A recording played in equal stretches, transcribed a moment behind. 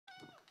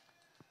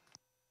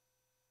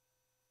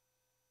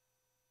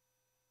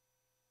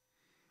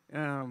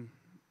Um,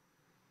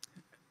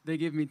 they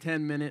give me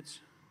 10 minutes.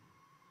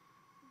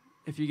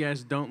 If you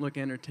guys don't look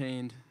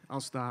entertained,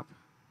 I'll stop.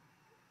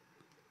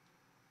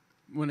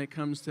 When it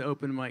comes to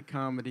open mic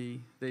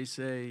comedy, they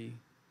say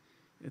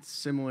it's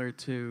similar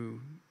to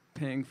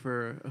paying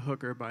for a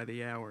hooker by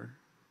the hour.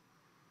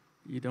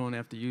 You don't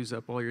have to use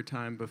up all your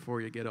time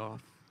before you get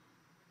off.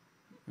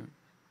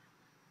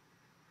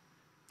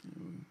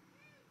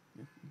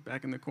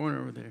 Back in the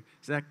corner over there.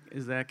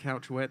 Is that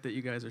couch wet that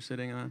you guys are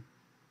sitting on?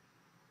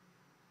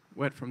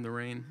 Wet from the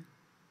rain?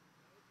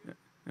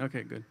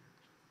 Okay, good.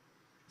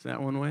 Is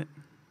that one wet?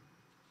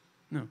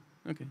 No,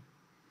 okay.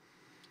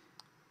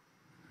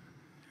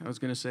 I was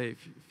going to say,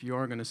 if you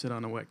are going to sit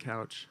on a wet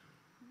couch,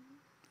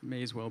 it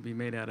may as well be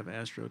made out of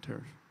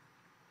AstroTurf.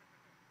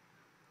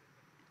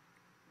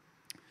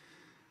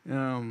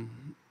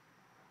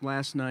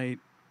 Last night,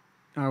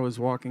 I was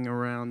walking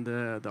around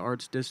the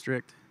Arts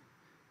District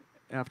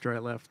after I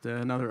left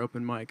another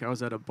open mic. I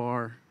was at a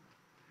bar.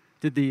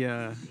 Did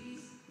the,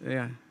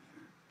 yeah,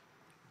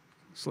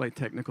 slight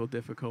technical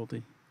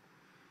difficulty.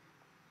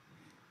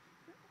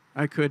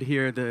 I could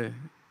hear the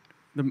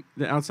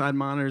outside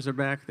monitors are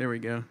back. There we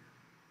go.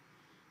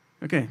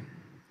 Okay,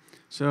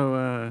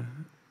 so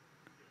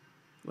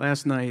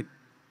last night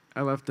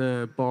I left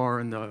a bar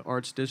in the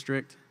Arts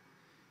District.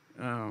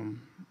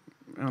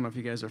 I don't know if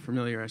you guys are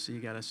familiar. I see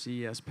you got a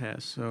CES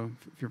pass, so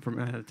if you're from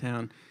out of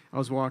town. I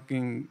was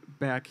walking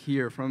back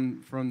here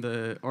from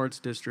the Arts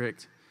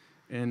District,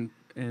 and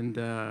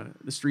the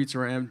streets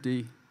were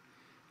empty.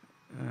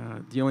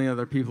 The only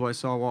other people I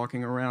saw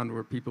walking around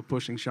were people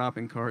pushing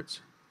shopping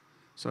carts,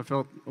 so I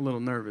felt a little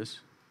nervous.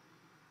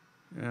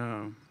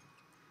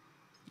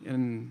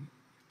 And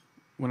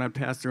when I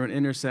passed through an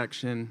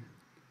intersection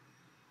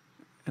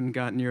and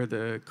got near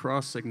the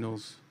cross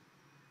signals,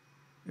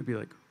 it'd be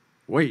like,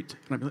 wait.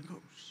 And I'd be like,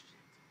 oh, shit.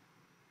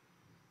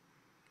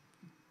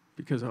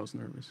 Because I was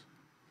nervous.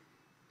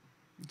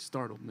 It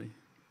startled me.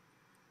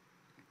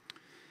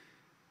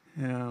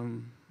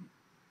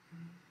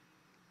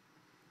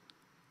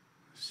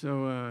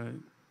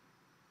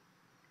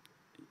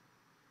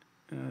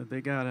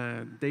 They got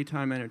a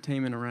daytime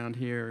entertainment around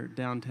here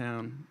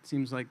downtown. It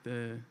seems like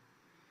the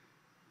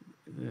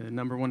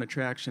number one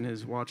attraction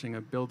is watching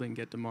a building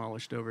get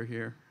demolished over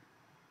here.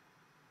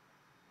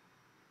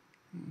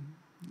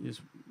 You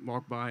just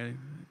walk by,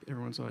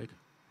 everyone's like,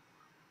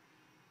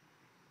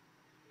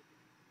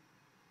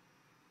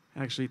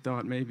 I actually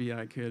thought maybe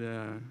I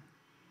could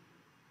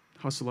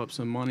hustle up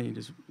some money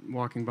just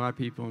walking by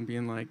people and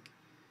being like,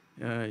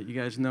 you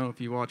guys know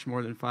if you watch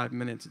more than 5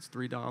 minutes, it's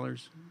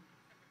 $3.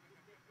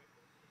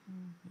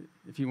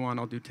 If you want,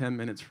 I'll do 10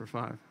 minutes for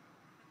 5.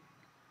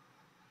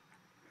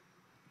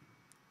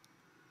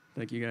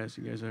 Thank you guys.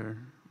 You guys are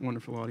a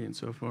wonderful audience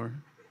so far.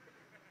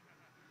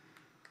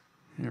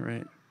 All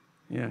right.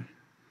 Yeah.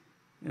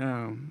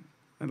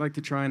 I'd like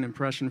to try an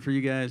impression for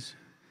you guys.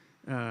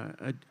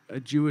 A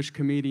Jewish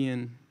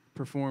comedian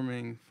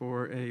performing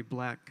for a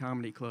black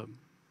comedy club.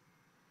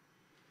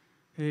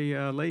 Hey,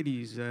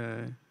 ladies,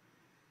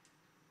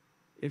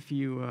 if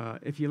you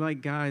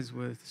like guys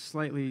with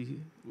slightly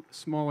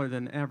smaller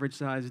than average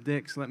sized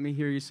dicks, let me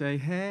hear you say,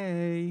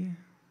 hey.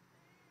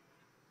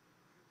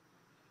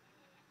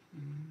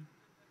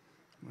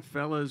 My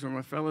fellas, where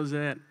my fellas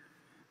at?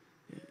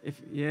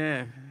 If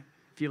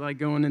you like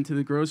going into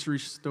the grocery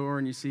store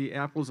and you see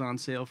apples on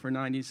sale for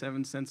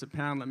 97 cents a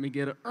pound, let me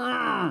get a,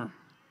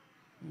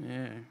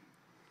 yeah.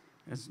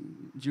 That's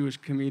a Jewish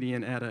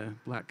comedian at a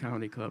black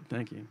comedy club.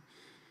 Thank you.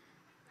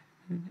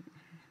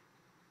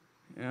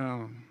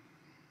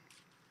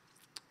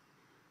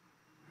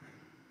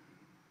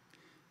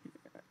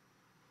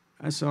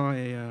 I saw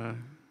I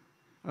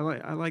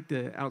like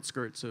the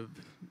outskirts of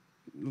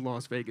the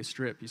Las Vegas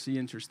Strip. You see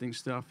interesting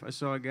stuff. I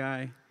saw a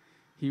guy,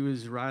 he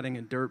was riding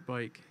a dirt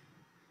bike,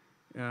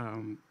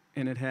 and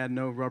it had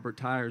no rubber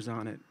tires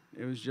on it.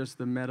 It was just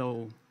the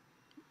metal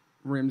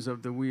rims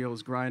of the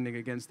wheels grinding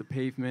against the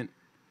pavement,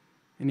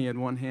 and he had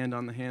one hand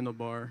on the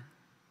handlebar,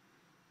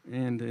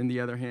 and in the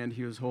other hand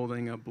he was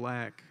holding a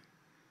black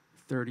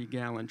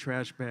 30-gallon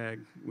trash bag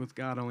with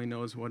God only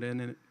knows what in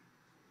it.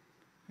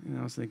 And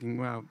I was thinking,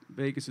 wow,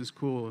 Vegas is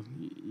cool.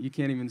 You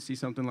can't even see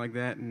something like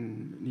that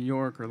in New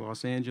York or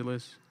Los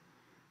Angeles,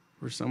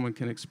 where someone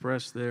can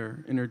express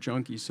their inner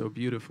junkie so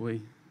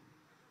beautifully.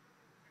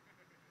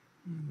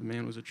 The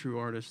man was a true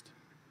artist.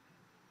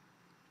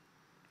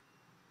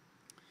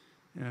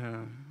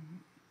 I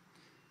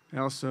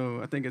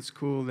think it's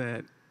cool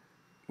that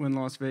when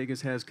Las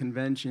Vegas has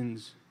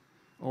conventions,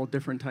 all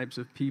different types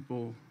of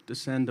people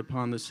descend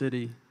upon the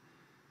city,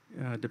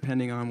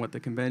 depending on what the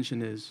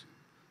convention is.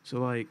 So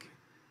like,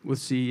 with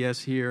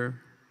CES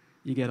here,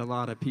 you get a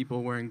lot of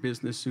people wearing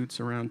business suits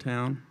around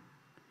town.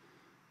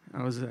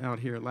 I was out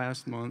here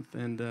last month,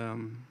 and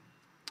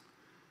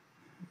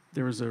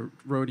there was a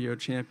rodeo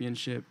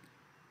championship,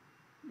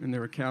 and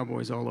there were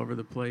cowboys all over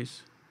the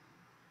place.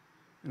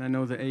 And I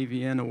know the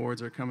AVN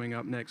awards are coming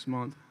up next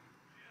month.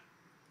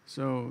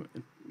 So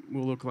it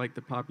will look like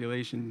the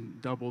population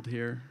doubled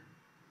here.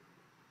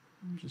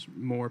 Just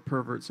more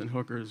perverts and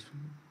hookers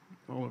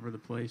all over the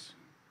place.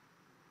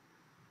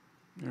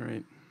 All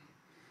right.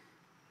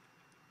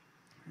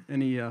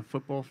 Any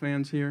football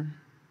fans here?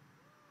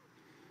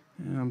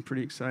 I'm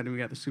pretty excited. We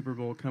got the Super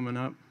Bowl coming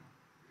up.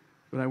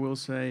 But I will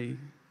say,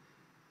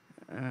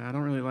 I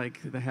don't really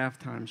like the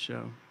halftime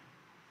show.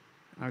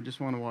 I just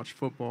want to watch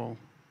football.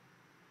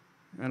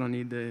 I don't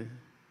need the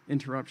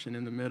interruption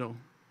in the middle.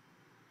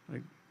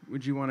 Like,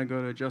 would you want to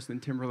go to a Justin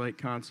Timberlake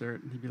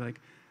concert? And he'd be like,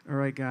 all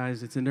right,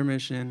 guys, it's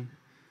intermission.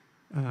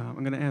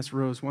 I'm going to ask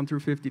rows 1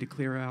 through 50 to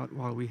clear out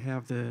while we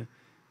have the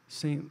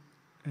Saints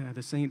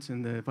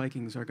and the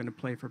Vikings are going to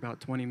play for about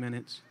 20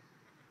 minutes.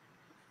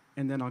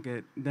 And then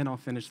I'll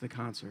finish the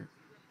concert.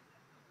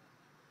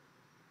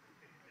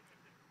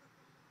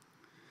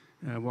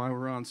 While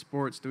we're on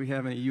sports, do we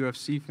have any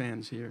UFC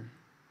fans here?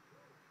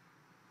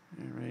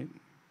 All right.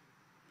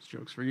 This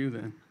joke's for you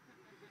then.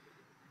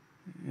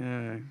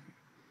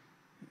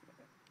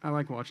 I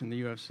like watching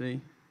the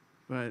UFC,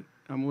 but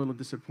I'm a little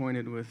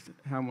disappointed with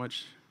how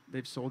much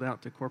they've sold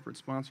out to corporate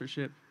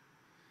sponsorship.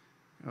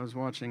 I was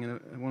watching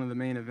one of the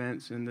main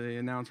events, and the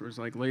announcer was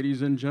like,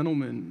 ladies and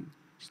gentlemen,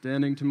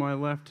 standing to my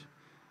left,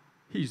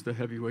 he's the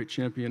heavyweight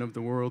champion of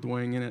the world,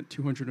 weighing in at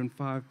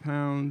 205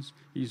 pounds.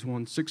 He's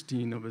won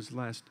 16 of his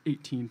last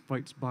 18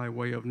 fights by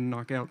way of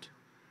knockout.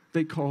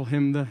 They call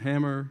him the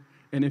Hammer,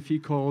 and if he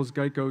calls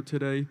Geico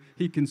today,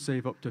 he can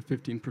save up to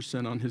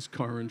 15% on his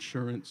car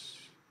insurance.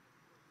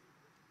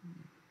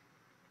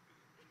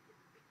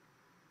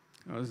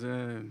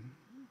 I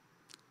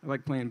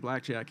like playing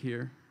blackjack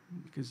here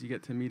because you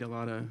get to meet a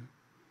lot of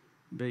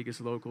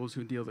Vegas locals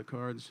who deal the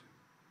cards.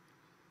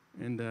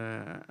 And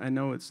I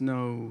know it's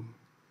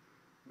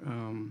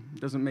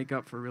doesn't make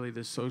up for really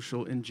the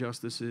social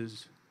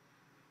injustices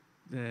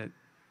that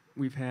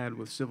we've had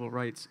with civil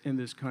rights in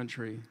this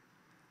country,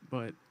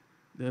 but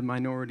the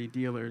minority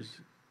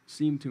dealers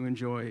seem to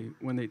enjoy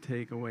when they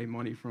take away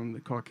money from the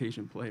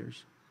Caucasian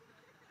players.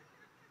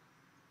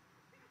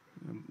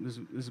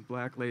 This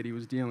black lady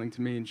was dealing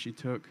to me, and she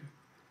took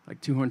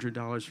like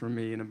 $200 from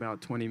me in about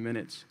 20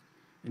 minutes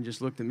and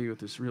just looked at me with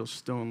this real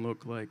stone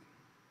look like,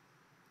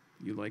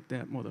 you like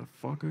that,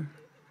 motherfucker?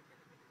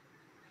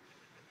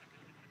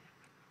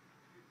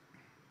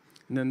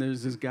 And then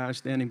there's this guy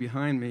standing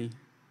behind me,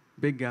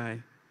 big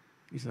guy.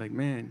 He's like,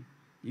 man,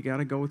 you got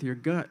to go with your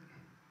gut.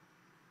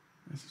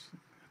 I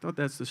thought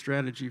that's the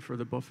strategy for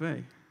the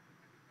buffet.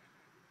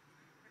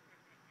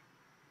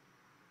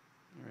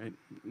 All right,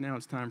 now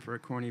it's time for a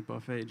corny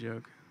buffet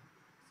joke.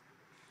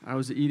 I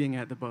was eating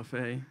at the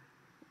buffet.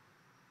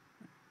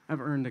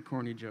 I've earned a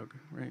corny joke,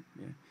 right?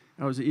 Yeah.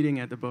 I was eating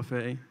at the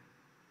buffet,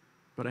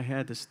 but I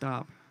had to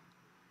stop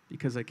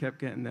because I kept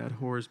getting that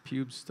whore's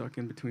pubes stuck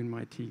in between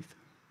my teeth.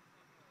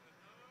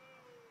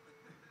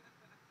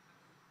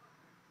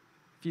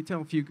 If you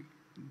tell a few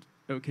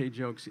okay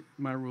jokes,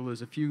 my rule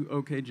is a few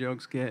okay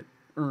jokes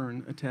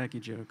earn a tacky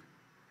joke.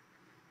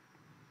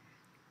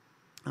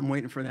 I'm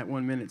waiting for that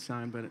 1 minute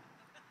sign, but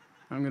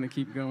I'm going to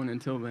keep going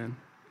until then.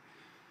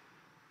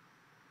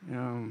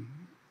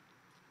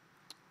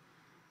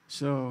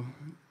 So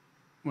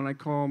when I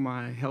call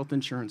my health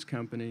insurance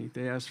company,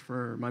 they ask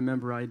for my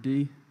member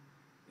ID,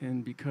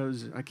 and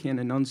because I can't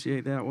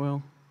enunciate that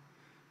well,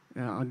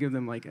 I'll give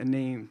them like a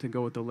name to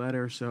go with the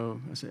letter. So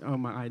I say, oh,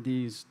 my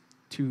ID is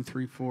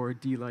 234,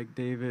 D like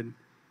David,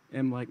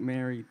 M like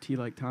Mary, T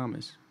like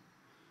Thomas.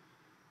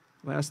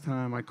 Last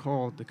time I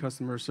called the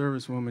customer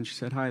service woman, she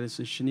said, hi, this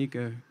is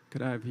Shanika.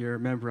 Could I have your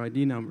member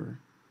ID number?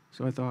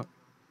 So I thought,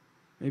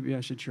 maybe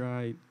I should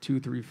try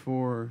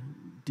 234,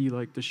 D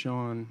like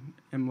Deshaun,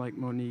 M like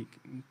Monique,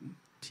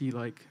 T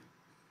like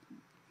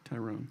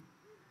Tyrone.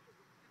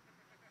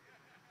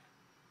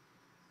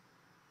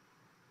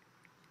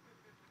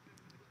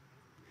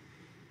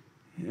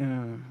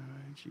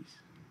 Jeez.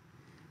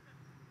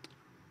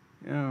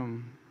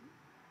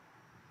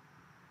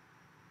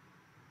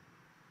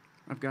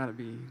 I've got to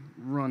be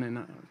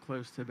running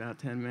close to about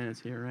 10 minutes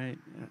here, right?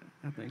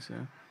 I think so.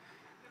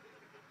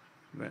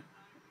 But,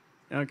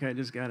 okay, I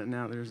just got it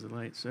now. There's the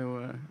light.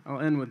 So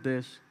I'll end with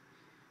this.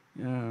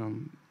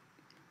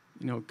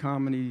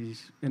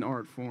 Comedy's an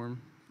art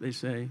form, they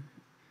say,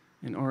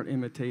 and art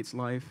imitates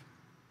life.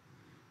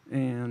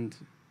 And,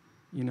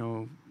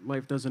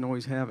 life doesn't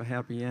always have a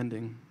happy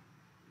ending.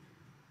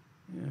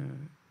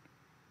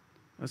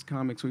 Us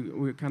comics,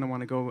 we kind of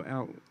want to go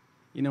out.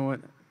 You know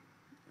what?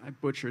 I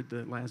butchered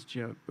the last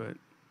joke, but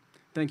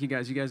thank you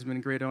guys. You guys have been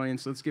a great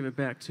audience. Let's give it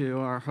back to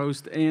our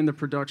host and the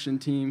production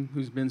team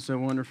who's been so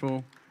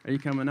wonderful. Are you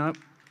coming up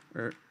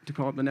or to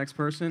call up the next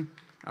person?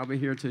 I'll be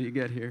here till you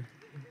get here.